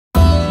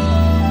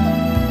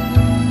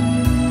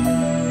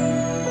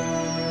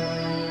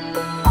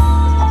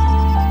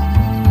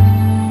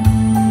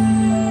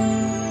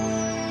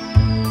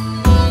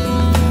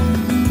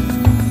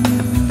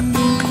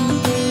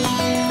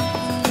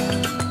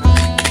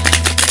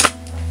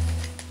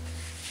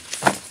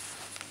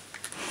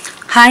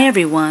Hi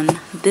everyone,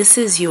 this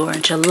is your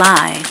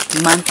July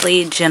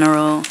monthly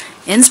general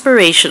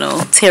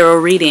inspirational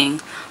tarot reading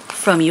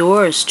from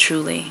yours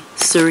truly,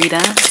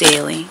 Sarita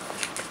Daily.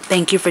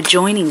 Thank you for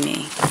joining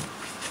me.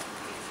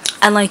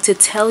 I'd like to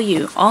tell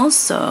you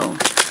also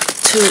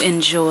to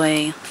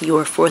enjoy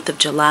your 4th of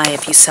July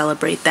if you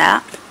celebrate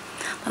that,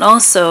 but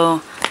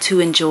also to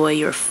enjoy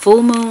your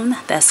full moon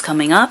that's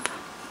coming up.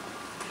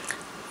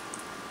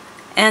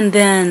 And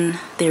then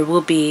there will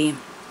be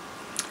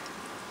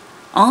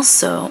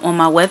also on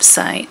my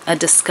website a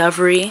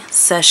discovery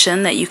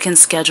session that you can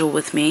schedule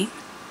with me.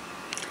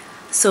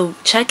 So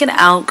check it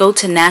out. Go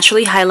to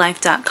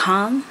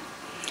naturallyhighlife.com.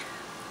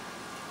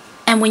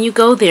 And when you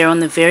go there,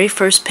 on the very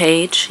first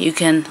page, you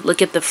can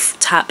look at the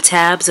top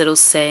tabs. It'll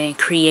say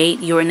Create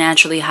Your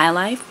Naturally High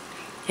Life.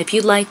 If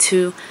you'd like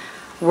to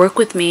work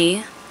with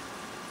me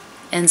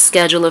and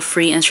schedule a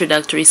free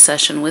introductory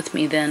session with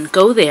me, then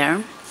go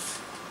there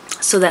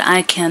so that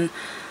I can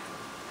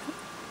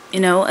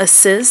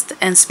assist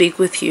and speak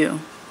with you.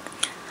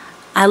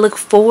 I look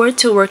forward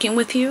to working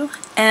with you,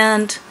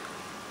 and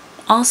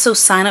also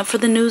sign up for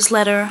the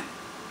newsletter.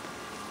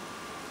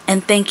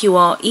 And thank you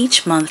all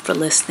each month for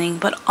listening,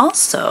 but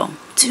also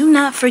do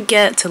not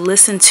forget to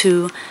listen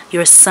to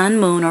your sun,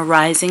 moon, or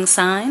rising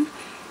sign.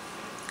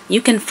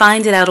 You can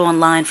find it out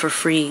online for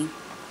free.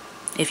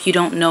 If you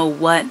don't know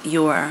what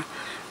your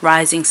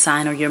rising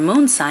sign or your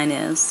moon sign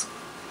is,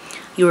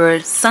 your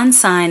sun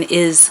sign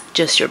is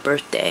just your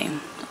birthday.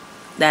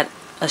 That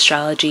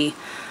astrology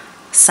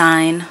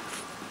sign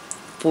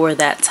for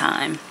that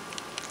time.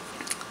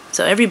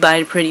 So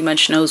everybody pretty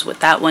much knows what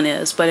that one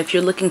is, but if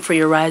you're looking for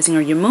your rising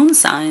or your moon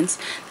signs,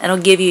 that'll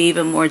give you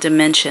even more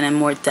dimension and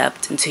more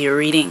depth into your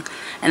reading.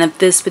 And if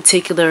this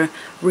particular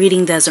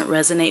reading doesn't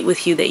resonate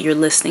with you that you're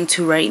listening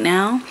to right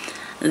now,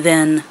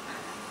 then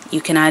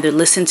you can either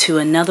listen to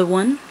another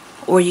one,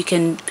 or you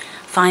can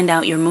find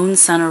out your moon,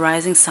 sun, or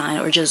rising sign,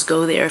 or just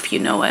go there if you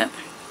know it.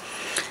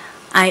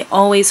 I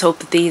always hope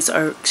that these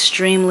are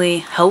extremely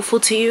helpful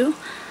to you,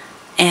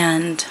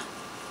 and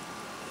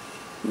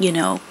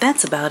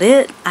that's about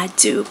it. I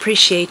do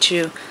appreciate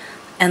you,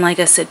 and like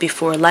I said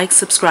before, like,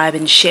 subscribe,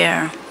 and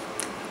share.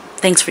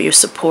 Thanks for your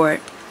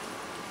support.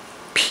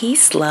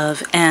 Peace,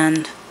 love,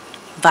 and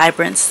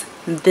vibrance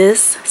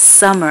this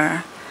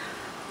summer,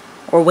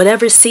 or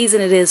whatever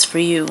season it is for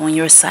you on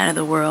your side of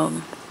the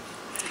world.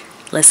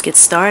 Let's get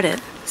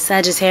started.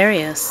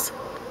 Sagittarius,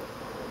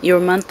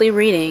 your monthly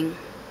reading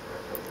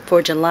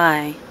for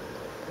July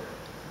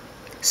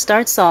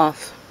starts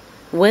off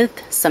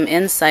with some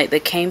insight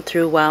that came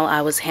through while I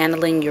was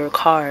handling your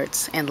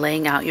cards and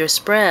laying out your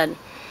spread.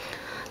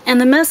 And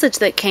the message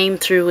that came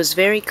through was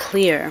very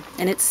clear,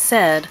 and it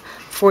said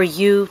for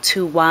you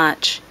to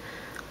watch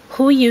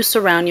who you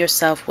surround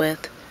yourself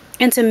with,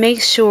 and to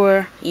make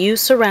sure you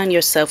surround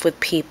yourself with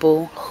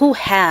people who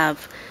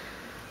have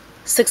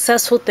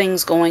successful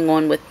things going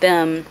on with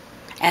them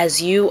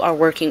as you are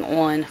working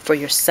on for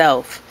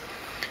yourself.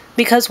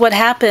 Because what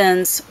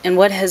happens, and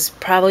what has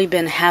probably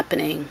been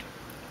happening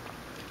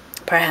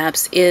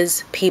perhaps,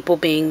 is people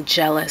being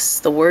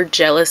jealous. The word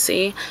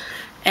jealousy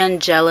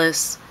and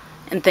jealous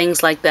and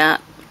things like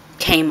that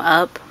came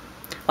up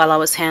while I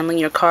was handling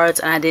your cards,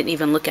 and I didn't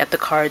even look at the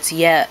cards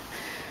yet.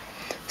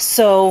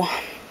 So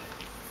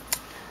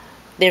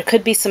there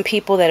could be some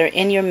people that are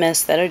in your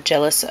midst that are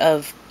jealous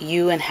of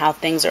you and how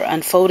things are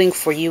unfolding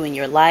for you in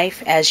your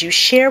life as you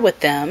share with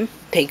them.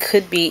 They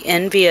could be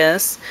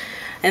envious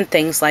and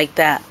things like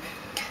that.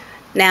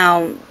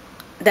 Now,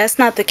 that's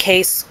not the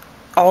case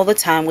all the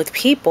time with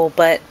people,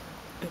 but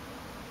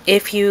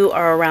if you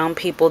are around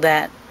people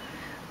that,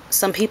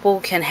 some people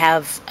can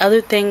have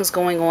other things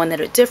going on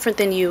that are different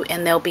than you,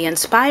 and they'll be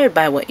inspired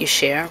by what you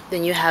share.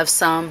 Then you have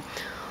some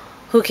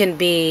who can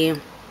be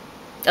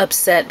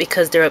upset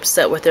because they're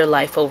upset with their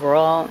life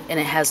overall, and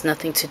it has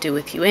nothing to do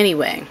with you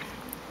anyway,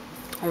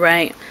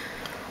 right?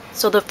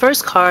 So the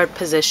first card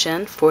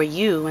position for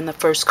you, and the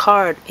first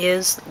card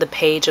is the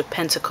Page of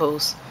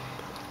Pentacles.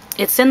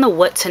 It's in the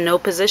what to know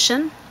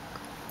position,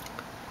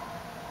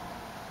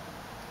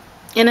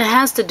 and it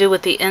has to do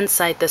with the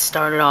insight that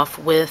started off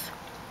with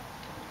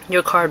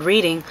your card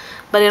reading,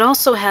 but it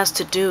also has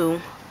to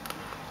do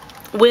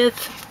with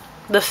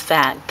the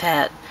fact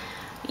that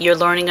you're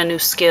learning a new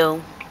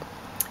skill,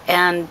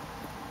 and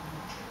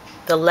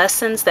the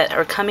lessons that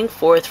are coming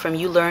forth from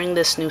you learning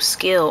this new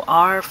skill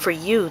are for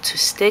you to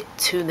stick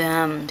to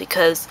them,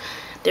 because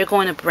they're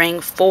going to bring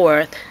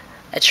forth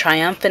a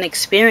triumphant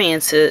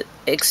experience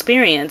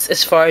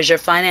as far as your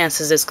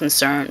finances is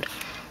concerned.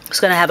 It's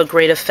going to have a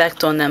great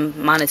effect on them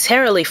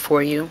monetarily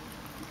for you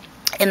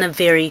in the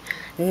very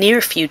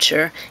near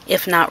future,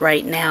 if not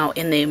right now,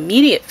 in the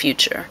immediate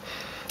future.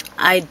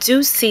 I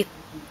do see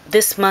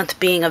this month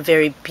being a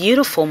very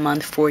beautiful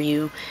month for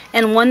you,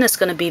 and one that's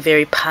going to be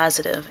very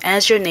positive,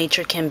 as your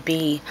nature can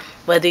be.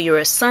 Whether you're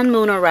a sun,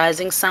 moon, or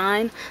rising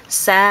sign,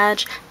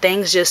 Sag,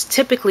 things just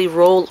typically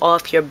roll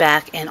off your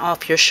back and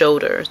off your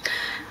shoulders.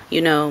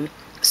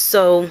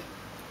 So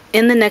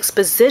in the next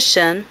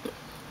position,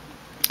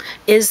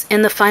 is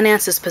in the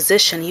finances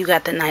position. You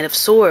got the Knight of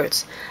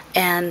Swords.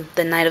 And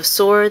the Knight of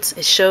Swords,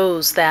 it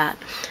shows that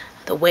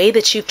the way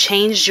that you've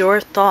changed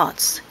your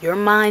thoughts, your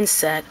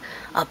mindset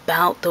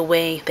about the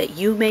way that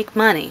you make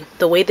money,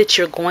 the way that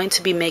you're going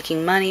to be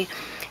making money,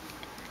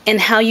 and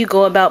how you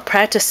go about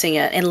practicing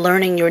it and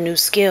learning your new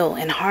skill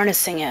and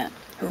harnessing it,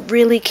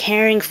 really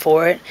caring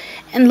for it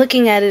and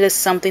looking at it as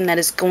something that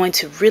is going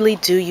to really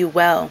do you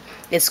well.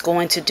 It's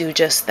going to do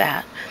just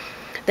that.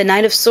 The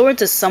Knight of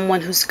Swords is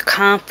someone who's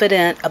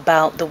confident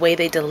about the way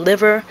they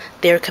deliver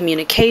their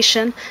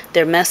communication,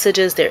 their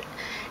messages,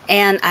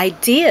 and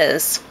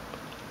ideas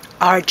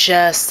are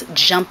just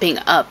jumping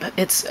up.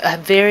 It's a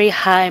very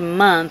high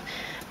month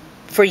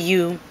for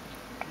you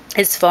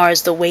as far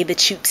as the way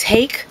that you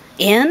take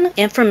in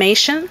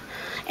information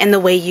and the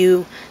way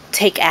you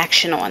take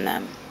action on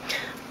them.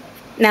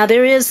 Now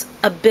there is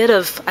a bit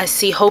of, I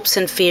see, hopes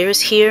and fears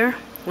here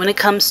when it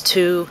comes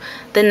to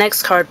the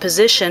next card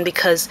position,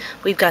 because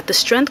we've got the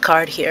Strength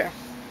card here.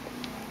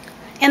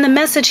 And the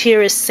message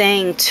here is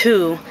saying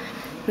to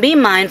be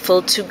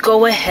mindful to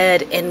go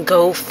ahead and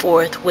go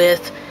forth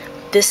with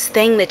this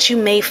thing that you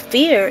may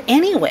fear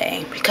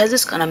anyway, because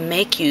it's going to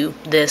make you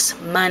this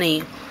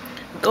money.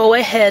 Go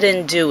ahead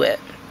and do it.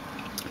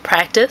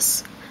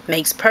 Practice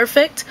makes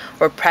perfect,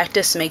 or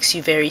practice makes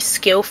you very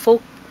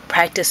skillful.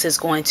 Practice is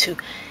going to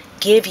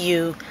give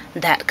you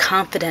that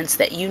confidence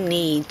that you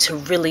need to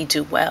really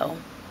do well.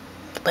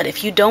 But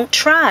if you don't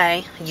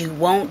try, you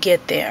won't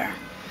get there.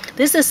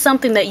 This is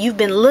something that you've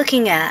been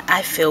looking at,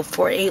 I feel,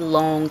 for a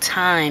long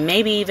time,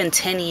 maybe even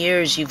 10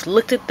 years. You've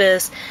looked at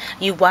this,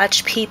 you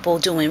watch people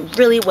doing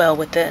really well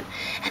with it,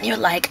 and you're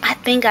like, I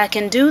think I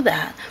can do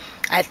that.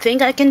 I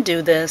think I can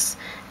do this.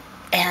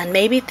 And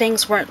maybe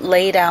things weren't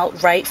laid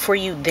out right for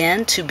you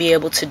then to be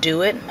able to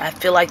do it. I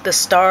feel like the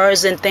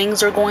stars and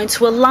things are going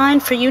to align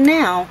for you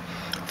now,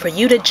 for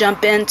you to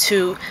jump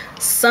into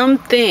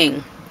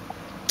something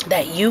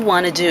that you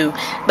want to do.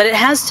 But it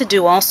has to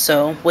do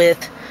also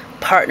with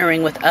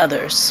partnering with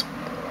others.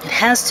 It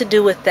has to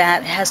do with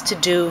that. It has to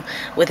do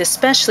with,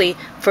 especially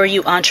for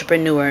you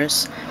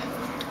entrepreneurs,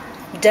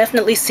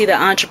 definitely see the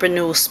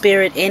entrepreneurial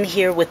spirit in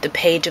here with the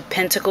Page of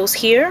Pentacles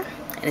here.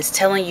 And it's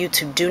telling you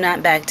to do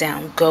not back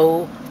down.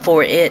 Go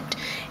for it.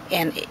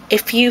 And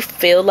if you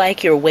feel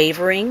like you're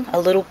wavering a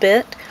little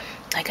bit,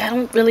 like, I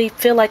don't really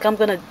feel like I'm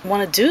going to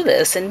want to do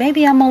this, and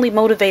maybe I'm only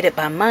motivated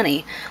by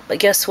money, but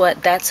guess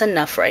what? That's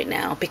enough right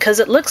now, because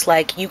it looks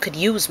like you could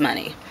use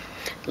money.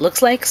 It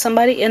looks like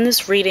somebody in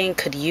this reading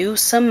could use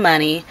some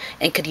money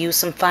and could use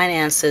some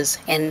finances,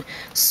 and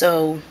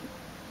so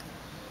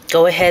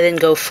go ahead and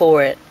go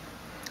for it.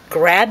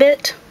 Grab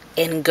it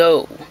and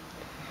go.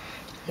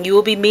 You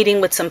will be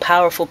meeting with some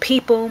powerful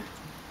people,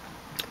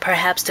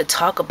 perhaps to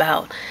talk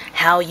about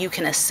how you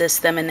can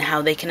assist them and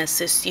how they can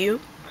assist you.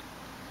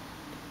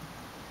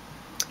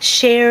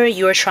 Share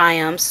your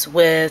triumphs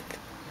with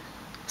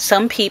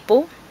some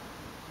people.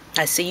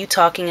 I see you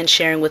talking and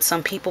sharing with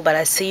some people, but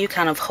I see you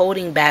kind of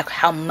holding back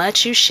how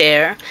much you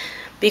share,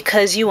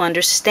 because you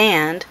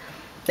understand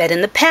that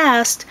in the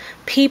past,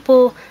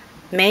 people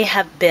may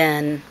have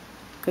been,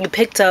 you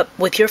picked up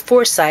with your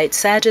foresight.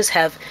 Sagittarius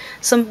have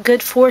some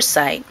good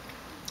foresight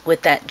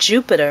with that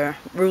Jupiter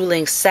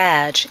ruling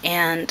Sag,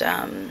 and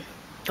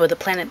or the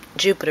planet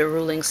Jupiter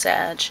ruling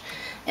Sag.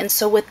 And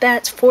so with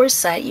that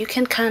foresight, you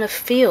can kind of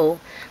feel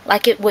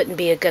like it wouldn't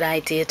be a good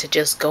idea to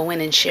just go in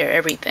and share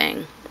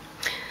everything.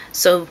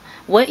 So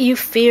what you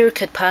fear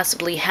could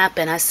possibly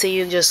happen, I see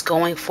you just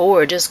going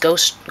forward. Just go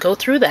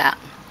through that.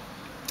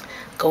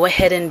 Go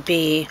ahead and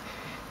be,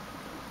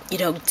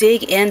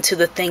 dig into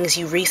the things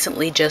you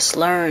recently just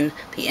learned,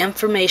 the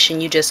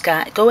information you just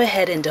got. Go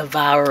ahead and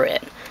devour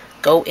it.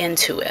 Go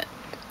into it.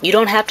 You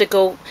don't have to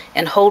go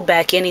and hold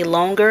back any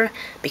longer,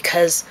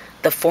 because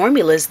the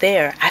formula is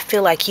there. I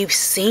feel like you've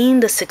seen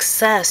the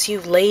success.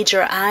 You've laid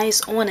your eyes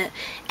on it.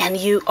 And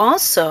you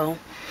also,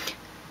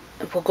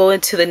 we'll go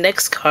into the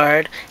next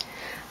card.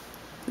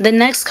 The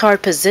next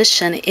card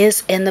position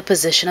is in the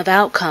position of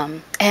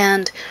outcome.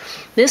 And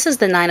this is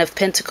the Nine of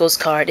Pentacles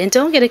card. And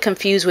don't get it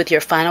confused with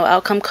your final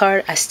outcome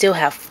card. I still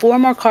have 4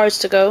 more cards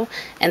to go.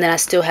 And then I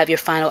still have your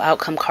final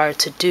outcome card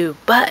to do.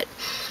 But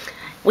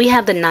we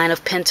have the Nine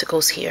of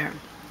Pentacles here.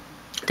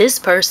 This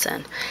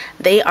person,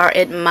 they are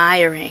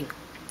admiring.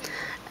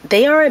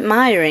 They are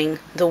admiring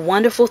the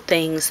wonderful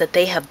things that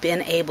they have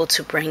been able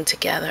to bring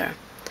together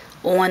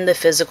on the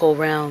physical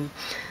realm.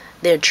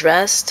 They're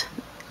dressed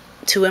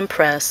to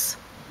impress.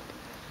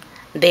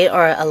 They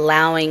are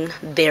allowing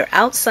their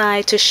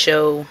outside to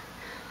show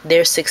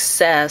their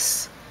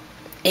success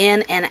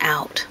in and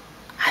out.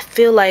 I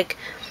feel like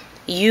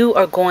you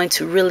are going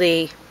to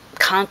really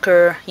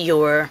conquer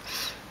your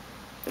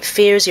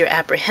fears, your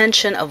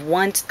apprehension of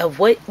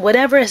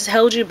whatever has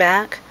held you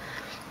back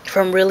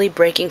from really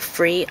breaking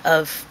free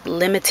of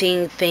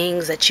limiting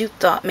things that you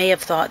may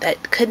have thought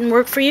that couldn't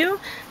work for you.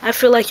 I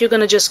feel like you're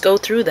going to just go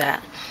through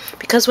that,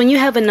 because when you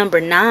have a number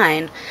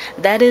 9,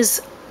 that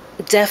is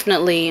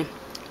definitely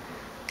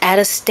at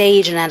a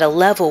stage and at a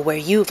level where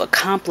you've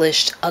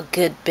accomplished a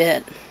good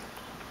bit.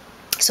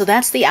 So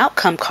that's the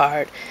outcome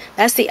card.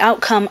 That's the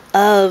outcome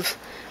of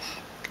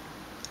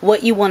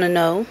what you want to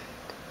know,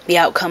 the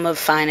outcome of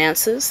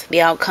finances,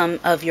 the outcome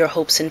of your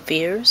hopes and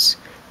fears.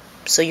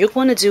 So you're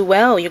going to do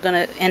well. You're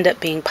going to end up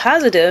being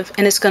positive,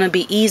 and it's going to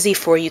be easy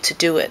for you to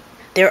do it.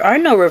 There are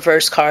no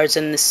reverse cards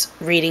in this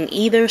reading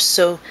either,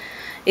 so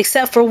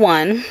except for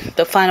one,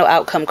 the final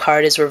outcome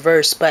card is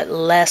reversed, but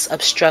less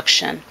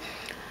obstruction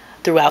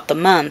throughout the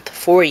month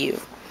for you.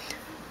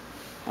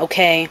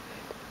 Okay,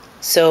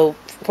 so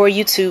for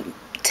you to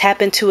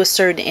tap into a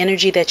certain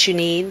energy that you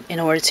need in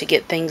order to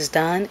get things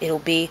done, it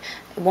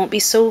won't be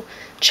so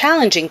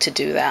challenging to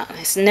do that.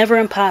 It's never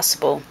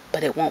impossible,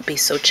 but it won't be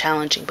so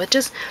challenging. But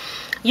just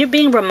you're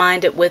being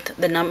reminded with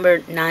the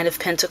number 9 of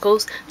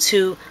Pentacles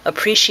to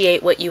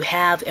appreciate what you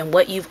have and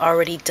what you've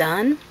already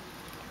done,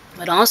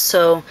 but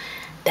also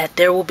that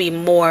there will be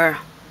more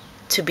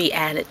to be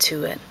added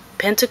to it.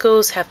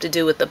 Pentacles have to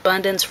do with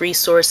abundance,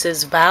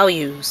 resources,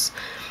 values.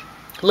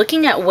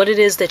 Looking at what it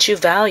is that you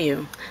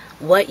value,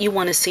 what you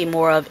want to see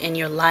more of in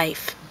your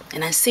life.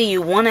 And I see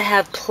you want to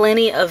have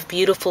plenty of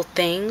beautiful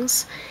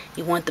things.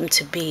 You want them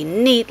to be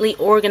neatly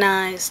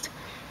organized.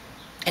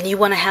 And you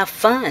want to have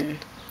fun.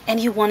 And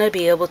you want to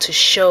be able to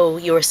show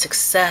your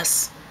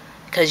success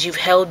because you've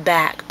held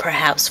back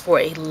perhaps for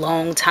a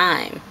long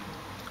time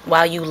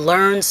while you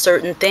learn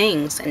certain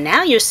things. And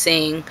now you're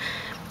seeing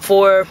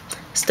for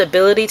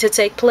stability to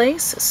take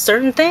place,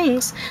 certain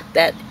things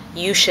that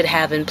you should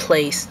have in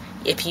place.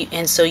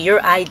 And so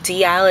your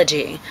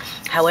ideology,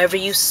 however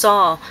you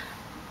saw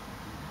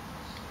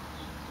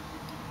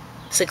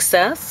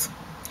success,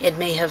 it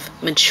may have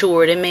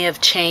matured, it may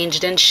have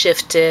changed and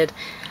shifted,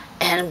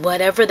 and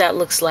whatever that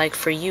looks like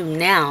for you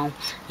now,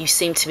 you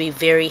seem to be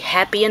very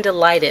happy and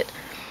delighted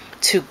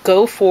to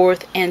go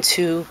forth and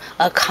to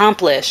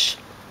accomplish.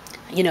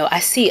 You know, I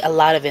see a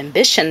lot of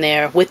ambition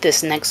there with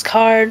this next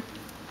card,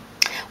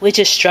 which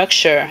is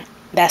structure.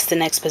 That's the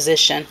next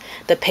position.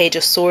 The Page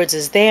of Swords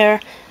is there.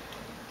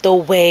 The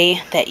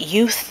way that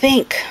you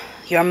think,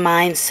 your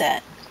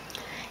mindset.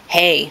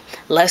 Hey,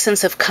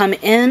 lessons have come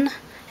in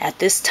at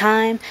this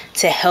time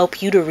to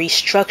help you to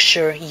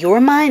restructure your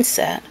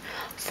mindset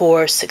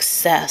for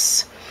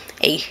success.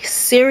 A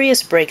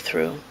serious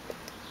breakthrough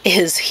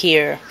is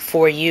here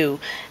for you,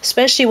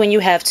 especially when you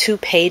have 2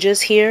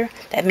 pages here.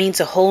 That means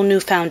a whole new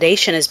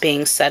foundation is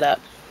being set up,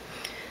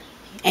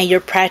 and you're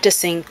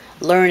practicing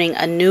learning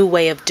a new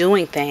way of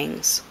doing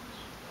things.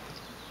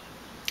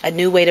 A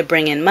new way to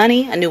bring in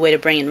money, a new way to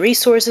bring in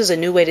resources, a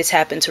new way to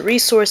tap into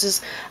resources,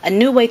 a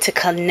new way to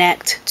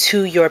connect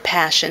to your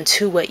passion,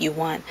 to what you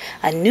want,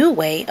 a new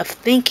way of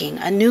thinking,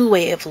 a new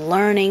way of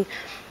learning.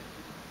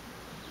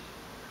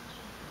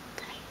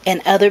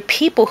 And other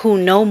people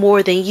who know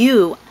more than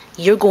you,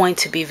 you're going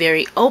to be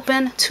very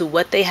open to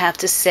what they have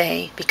to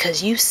say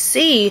because you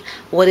see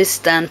what is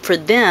done for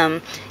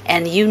them,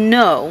 and you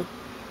know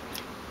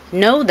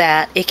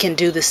that it can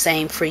do the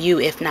same for you,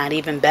 if not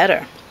even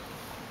better.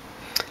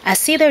 I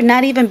see there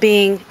not even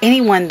being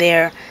anyone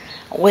there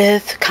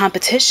with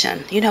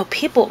competition. You know,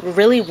 people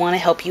really want to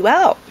help you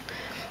out.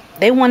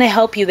 They want to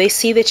help you. They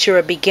see that you're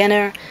a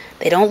beginner.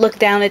 They don't look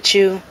down at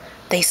you.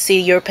 They see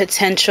your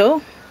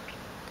potential.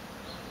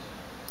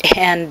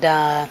 And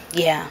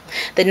yeah,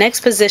 the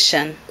next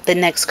position, the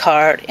next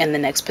card in the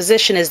next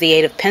position is the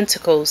 8 of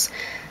Pentacles.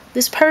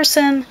 This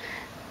person,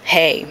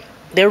 hey,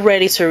 they're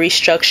ready to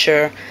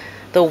restructure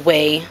the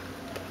way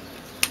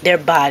their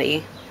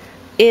body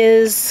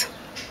is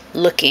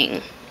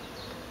looking.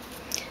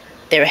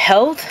 Their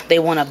health, they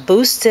want to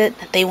boost it.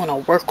 They want to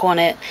work on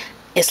it.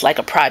 It's like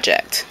a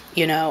project,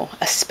 you know,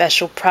 a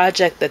special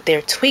project that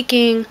they're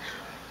tweaking.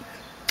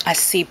 I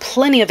see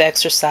plenty of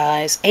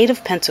exercise. 8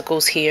 of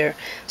Pentacles here.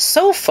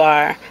 So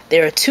far,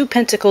 there are 2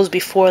 Pentacles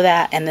before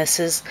that, and this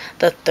is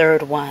the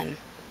 3rd one.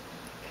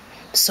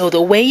 So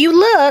the way you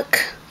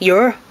look,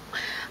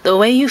 the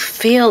way you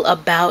feel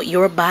about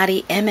your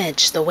body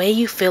image, the way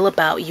you feel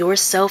about your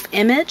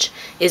self-image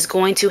is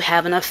going to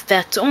have an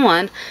effect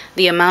on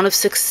the amount of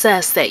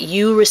success that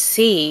you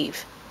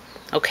receive.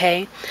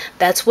 Okay?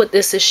 That's what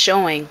this is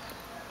showing.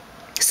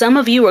 Some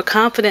of you are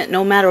confident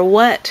no matter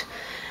what.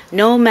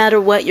 No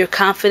matter what, you're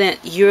confident.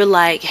 You're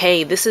like,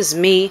 hey, this is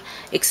me.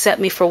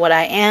 Accept me for what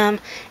I am.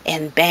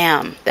 And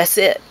bam, that's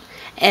it.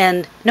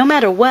 And no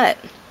matter what,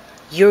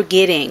 you're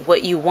getting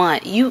what you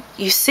want. You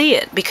see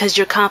it because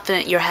you're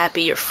confident, you're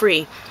happy, you're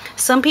free.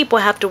 Some people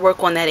have to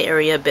work on that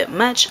area a bit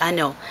much. I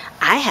know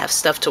I have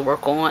stuff to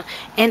work on,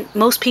 and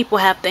most people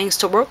have things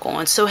to work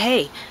on. So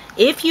hey,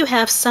 if you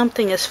have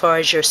something as far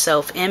as your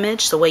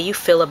self-image, the way you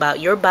feel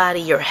about your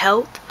body, your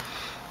health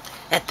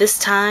at this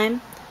time,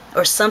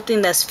 or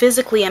something that's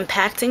physically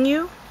impacting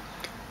you,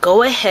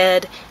 go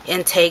ahead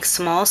and take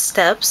small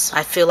steps.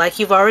 I feel like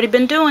you've already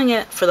been doing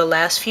it for the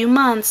last few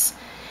months.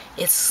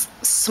 It's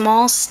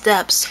small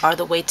steps are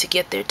the way to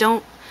get there.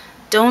 Don't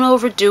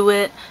overdo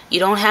it. You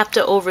don't have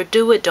to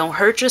overdo it. Don't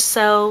hurt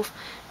yourself.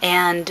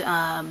 And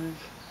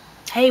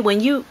hey,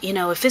 when you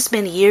know, if it's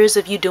been years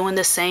of you doing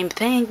the same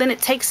thing, then it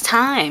takes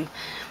time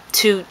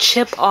to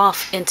chip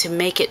off and to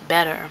make it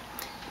better.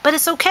 But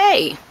it's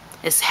okay.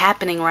 It's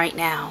happening right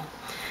now.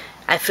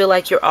 I feel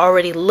like you're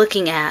already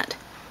looking at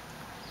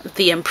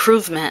the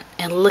improvement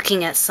and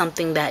looking at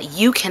something that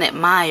you can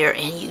admire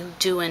and you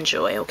do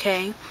enjoy,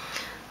 okay?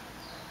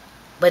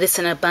 But it's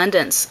an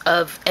abundance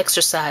of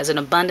exercise, an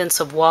abundance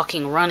of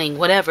walking, running,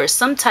 whatever,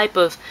 some type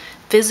of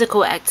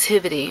physical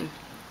activity,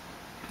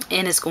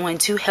 and it's going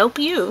to help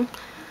you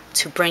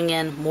to bring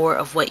in more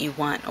of what you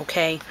want,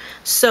 okay?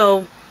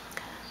 So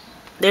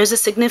there's a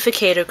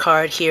significator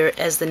card here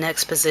as the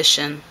next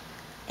position,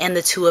 and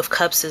the Two of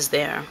Cups is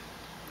there.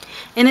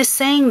 And it's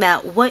saying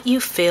that what you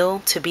feel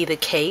to be the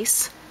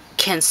case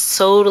can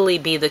totally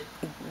be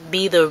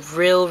the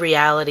real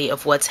reality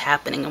of what's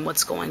happening and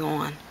what's going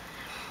on.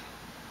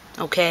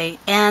 Okay?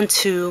 And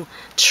to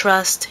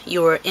trust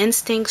your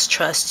instincts,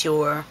 trust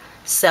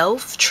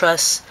yourself,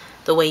 trust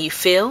the way you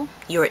feel,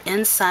 your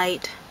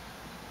insight.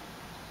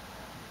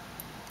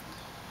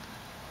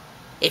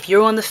 If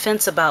you're on the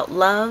fence about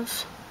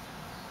love,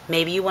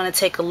 maybe you want to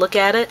take a look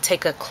at it,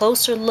 take a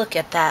closer look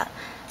at that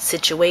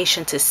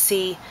situation to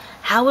see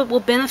how it will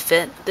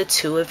benefit the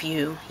two of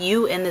you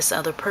and this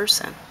other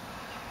person.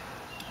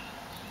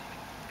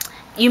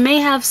 You may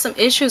have some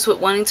issues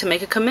with wanting to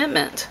make a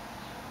commitment.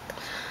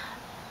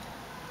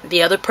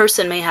 The other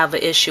person may have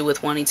an issue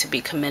with wanting to be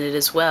committed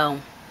as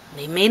well.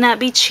 They may not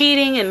be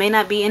cheating, it may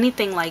not be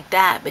anything like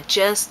that, but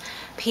just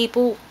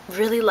people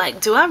really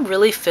like, do I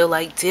really feel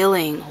like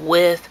dealing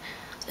with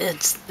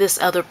this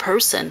other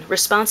person?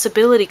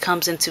 Responsibility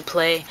comes into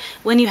play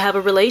when you have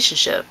a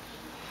relationship.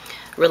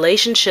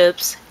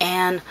 Relationships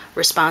and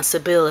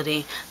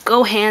responsibility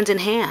go hand in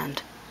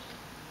hand.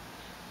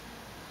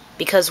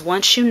 Because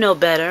once you know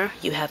better,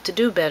 you have to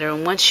do better.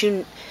 And once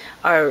you've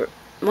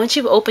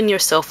opened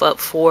yourself up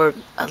for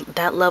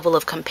that level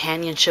of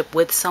companionship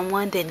with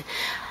someone, then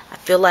I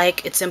feel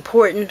like it's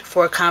important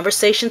for a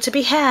conversation to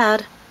be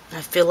had.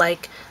 I feel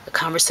like a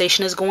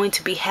conversation is going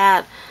to be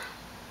had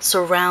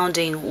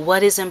surrounding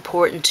what is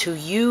important to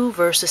you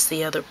versus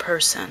the other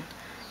person.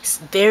 It's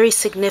very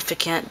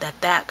significant that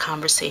that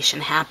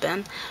conversation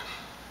happen,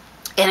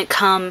 and it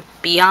come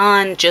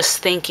beyond just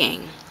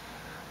thinking.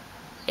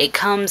 It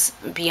comes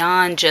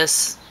beyond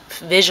just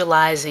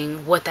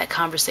visualizing what that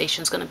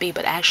conversation is going to be,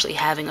 but actually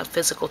having a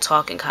physical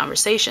talk and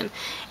conversation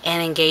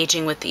and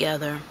engaging with the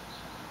other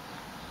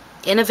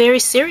in a very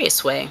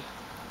serious way.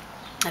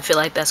 I feel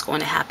like that's going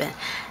to happen.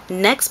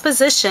 Next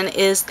position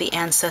is the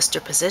ancestor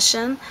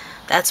position.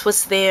 That's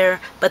what's there,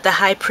 but the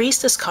High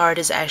Priestess card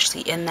is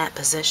actually in that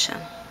position.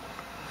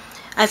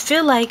 I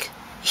feel like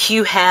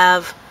you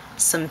have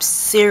some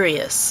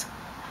serious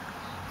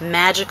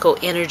magical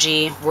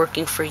energy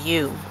working for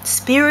you.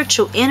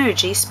 Spiritual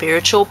energy,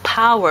 spiritual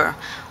power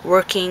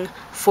working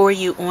for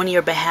you on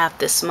your behalf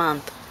this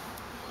month.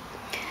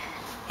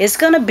 It's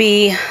going to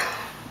be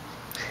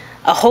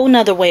a whole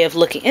nother way of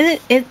looking.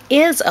 It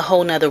is a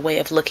whole nother way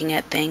of looking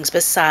at things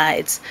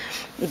besides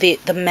the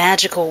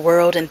magical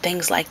world and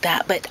things like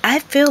that. But I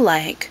feel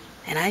like,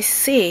 and I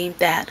see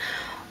that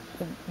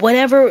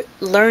whatever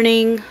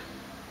learning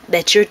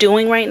that you're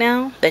doing right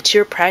now, that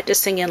you're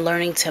practicing and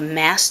learning to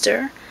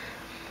master,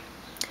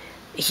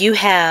 you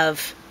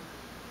have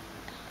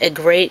a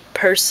great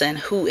person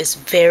who is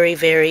very,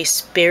 very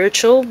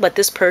spiritual, but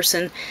this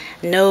person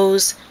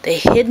knows the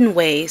hidden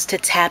ways to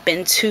tap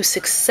into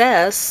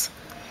success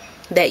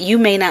that you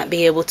may not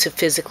be able to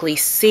physically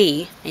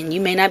see, and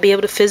you may not be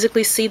able to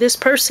physically see this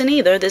person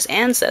either, this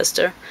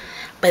ancestor,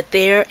 but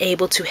they're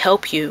able to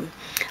help you.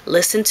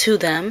 Listen to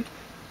them,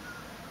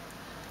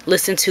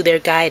 listen to their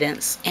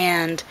guidance,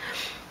 and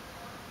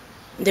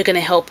they're going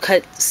to help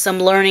cut some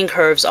learning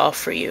curves off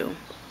for you.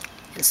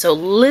 And so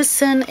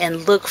listen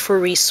and look for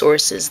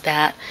resources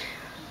that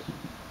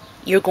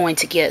you're going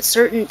to get.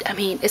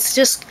 It's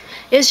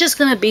just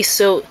going to be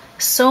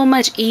so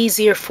much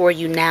easier for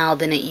you now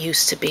than it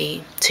used to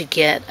be to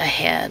get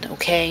ahead,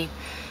 okay?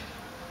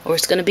 Or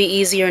it's going to be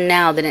easier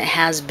now than it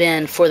has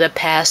been for the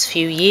past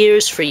few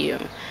years for you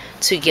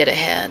to get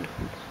ahead.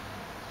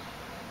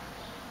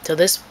 So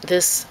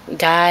this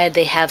guide,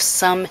 they have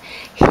some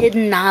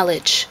hidden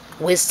knowledge,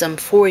 wisdom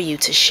for you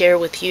to share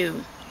with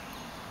you.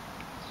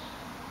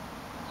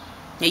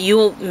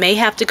 You may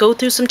have to go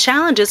through some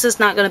challenges. It's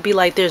not going to be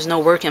like there's no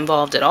work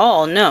involved at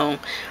all. No,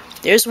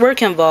 there's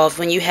work involved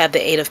when you have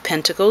the Eight of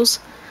Pentacles.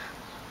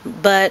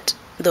 But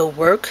the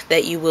work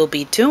that you will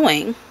be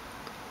doing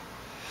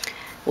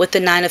with the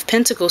Nine of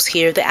Pentacles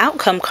here, the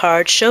outcome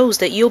card shows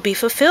that you'll be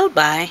fulfilled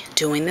by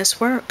doing this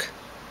work.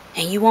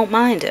 And you won't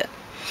mind it.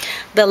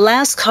 The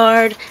last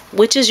card,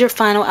 which is your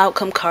final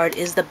outcome card,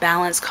 is the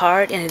Balance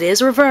card. And it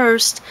is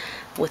reversed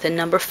with a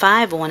number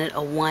 5 on it,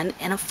 a 1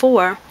 and a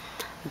 4.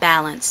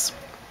 Balance.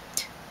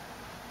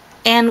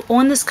 And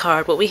on this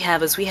card, what we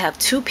have is we have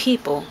two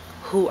people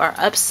who are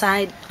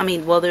upside,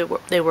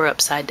 they were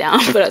upside down,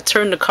 but I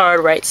turned the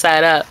card right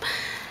side up.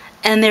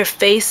 And their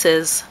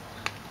faces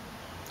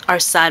are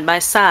side by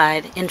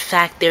side. In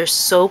fact, they're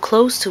so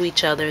close to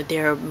each other,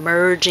 they're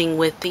merging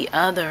with the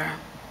other.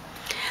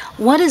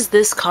 What does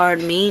this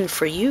card mean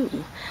for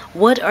you?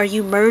 What are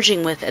you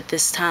merging with at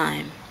this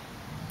time?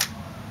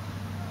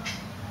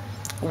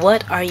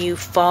 What are you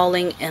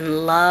falling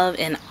in love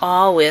and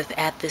awe with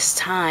at this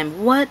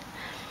time? What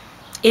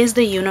is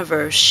the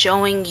universe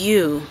showing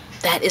you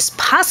that is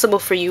possible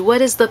for you?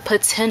 What is the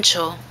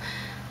potential?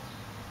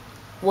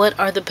 What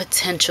are the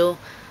potential?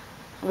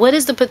 What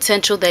is the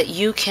potential that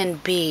you can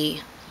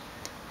be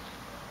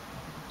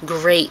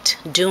great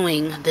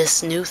doing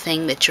this new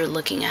thing that you're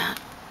looking at?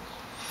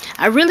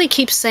 I really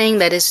keep saying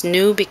that it's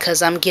new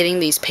because I'm getting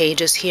these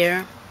pages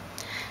here.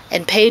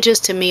 And pages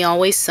to me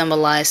always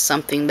symbolize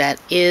something that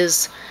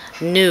is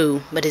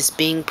new but is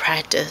being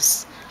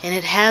practiced. And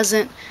it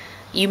hasn't,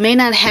 you may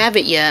not have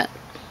it yet,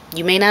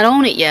 you may not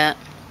own it yet,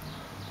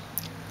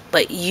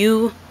 but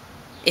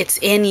it's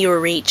in your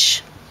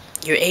reach.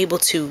 You're able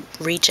to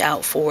reach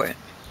out for it.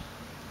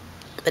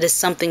 But it's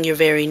something you're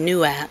very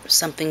new at,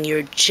 something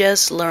you're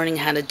just learning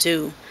how to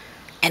do.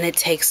 And it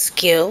takes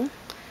skill,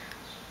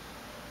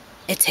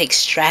 it takes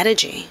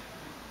strategy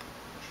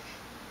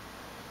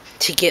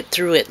to get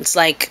through it. It's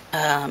like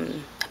a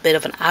bit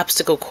of an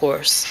obstacle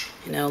course,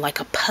 you know, like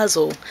a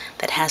puzzle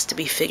that has to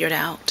be figured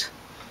out.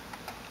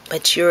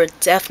 But you're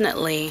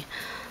definitely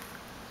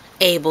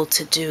able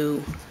to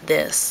do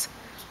this.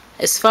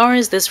 As far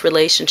as this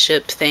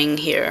relationship thing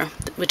here,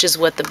 which is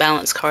what the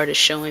balance card is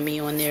showing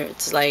me on there,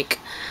 it's like,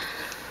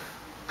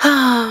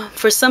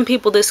 for some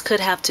people this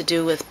could have to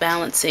do with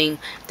balancing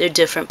their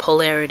different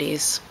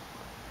polarities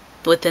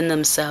within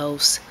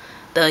themselves.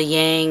 The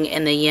yang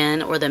and the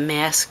yin, or the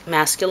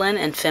masculine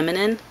and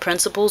feminine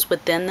principles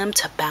within them,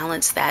 to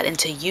balance that and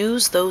to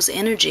use those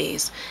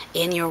energies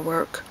in your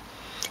work.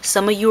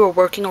 Some of you are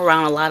working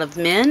around a lot of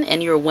men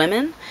and you're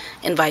women,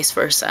 and vice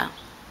versa.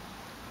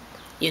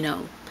 You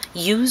know,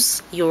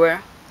 use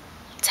your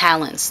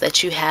talents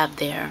that you have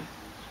there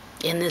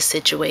in this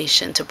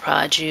situation to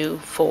prod you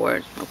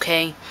forward,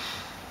 okay?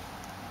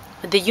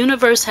 The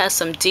universe has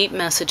some deep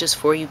messages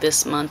for you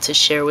this month to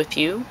share with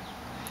you.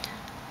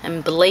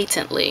 And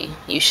blatantly,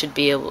 you should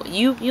be able,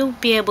 you'll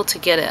be able to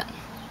get it.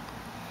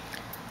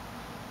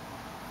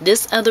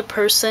 This other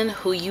person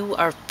who you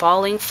are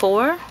falling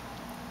for,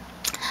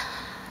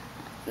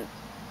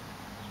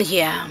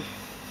 yeah,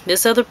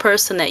 this other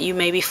person that you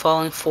may be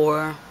falling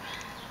for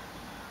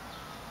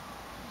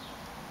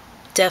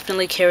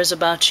definitely cares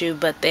about you,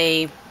 but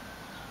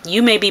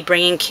you may be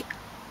bringing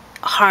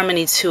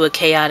harmony to a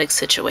chaotic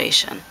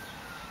situation,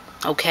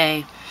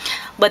 okay?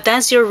 But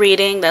that's your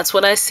reading. That's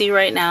what I see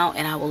right now,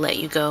 and I will let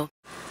you go.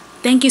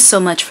 Thank you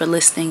so much for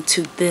listening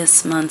to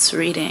this month's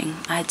reading.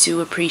 I do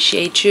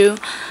appreciate you.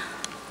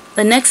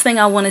 The next thing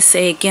I want to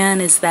say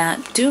again is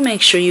that do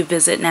make sure you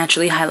visit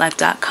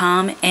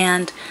naturallyhighlife.com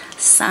and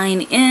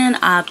sign in,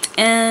 opt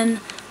in,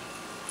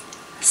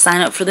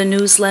 sign up for the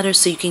newsletter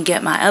so you can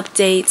get my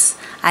updates.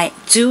 I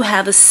do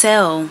have a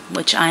sale,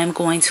 which I am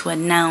going to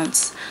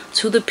announce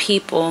to the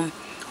people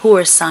who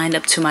are signed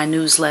up to my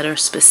newsletter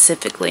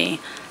specifically.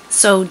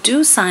 So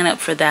do sign up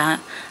for that.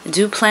 I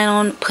do plan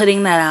on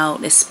putting that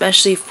out,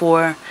 especially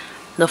for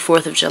the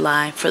 4th of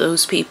July, for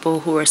those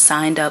people who are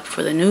signed up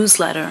for the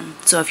newsletter.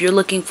 So if you're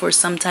looking for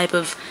some type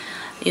of,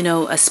 you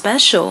know, a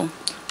special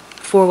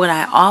for what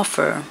I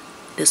offer,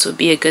 this would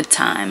be a good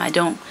time. I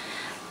don't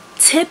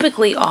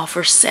typically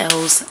offer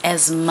sales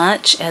as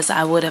much as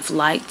I would have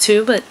liked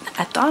to, but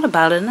I thought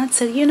about it and I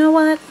said, you know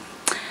what?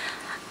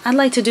 I'd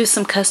like to do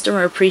some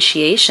customer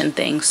appreciation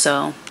things,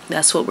 so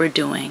that's what we're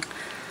doing.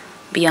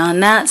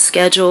 Beyond that,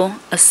 schedule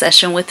a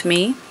session with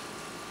me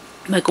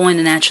by going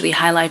to Naturally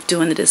High Life,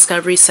 doing the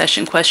Discovery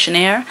Session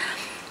Questionnaire.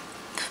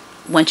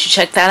 Once you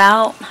check that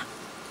out,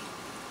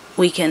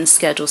 we can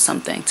schedule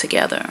something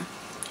together,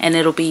 and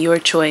it'll be your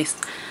choice.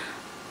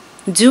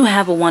 Do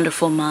have a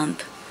wonderful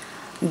month.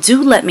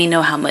 Do let me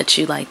know how much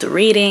you like the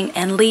reading,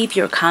 and leave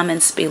your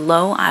comments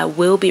below. I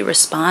will be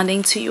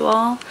responding to you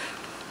all.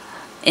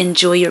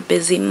 Enjoy your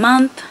busy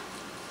month,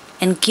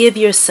 and give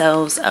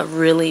yourselves a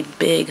really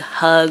big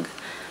hug.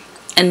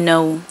 And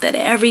know that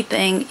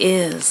everything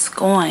is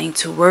going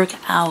to work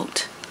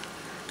out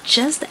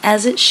just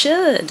as it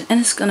should.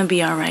 And it's going to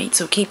be all right.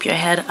 So keep your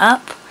head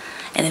up.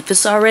 And if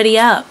it's already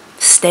up,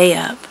 stay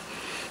up.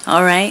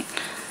 All right?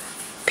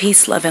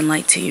 Peace, love, and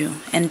light to you.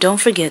 And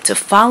don't forget to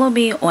follow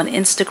me on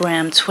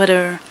Instagram,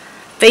 Twitter,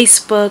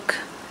 Facebook.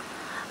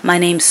 My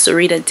name's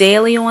Sarita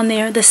Daily on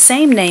there. The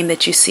same name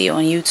that you see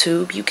on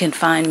YouTube. You can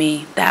find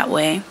me that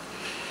way.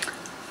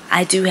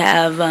 I do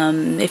have,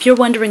 if you're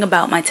wondering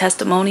about my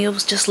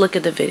testimonials, just look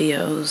at the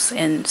videos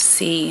and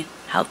see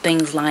how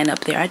things line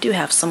up there. I do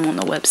have some on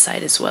the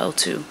website as well,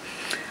 too.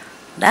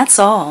 That's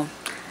all.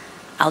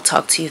 I'll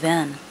talk to you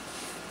then.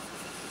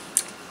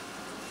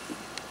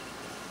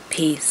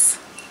 Peace.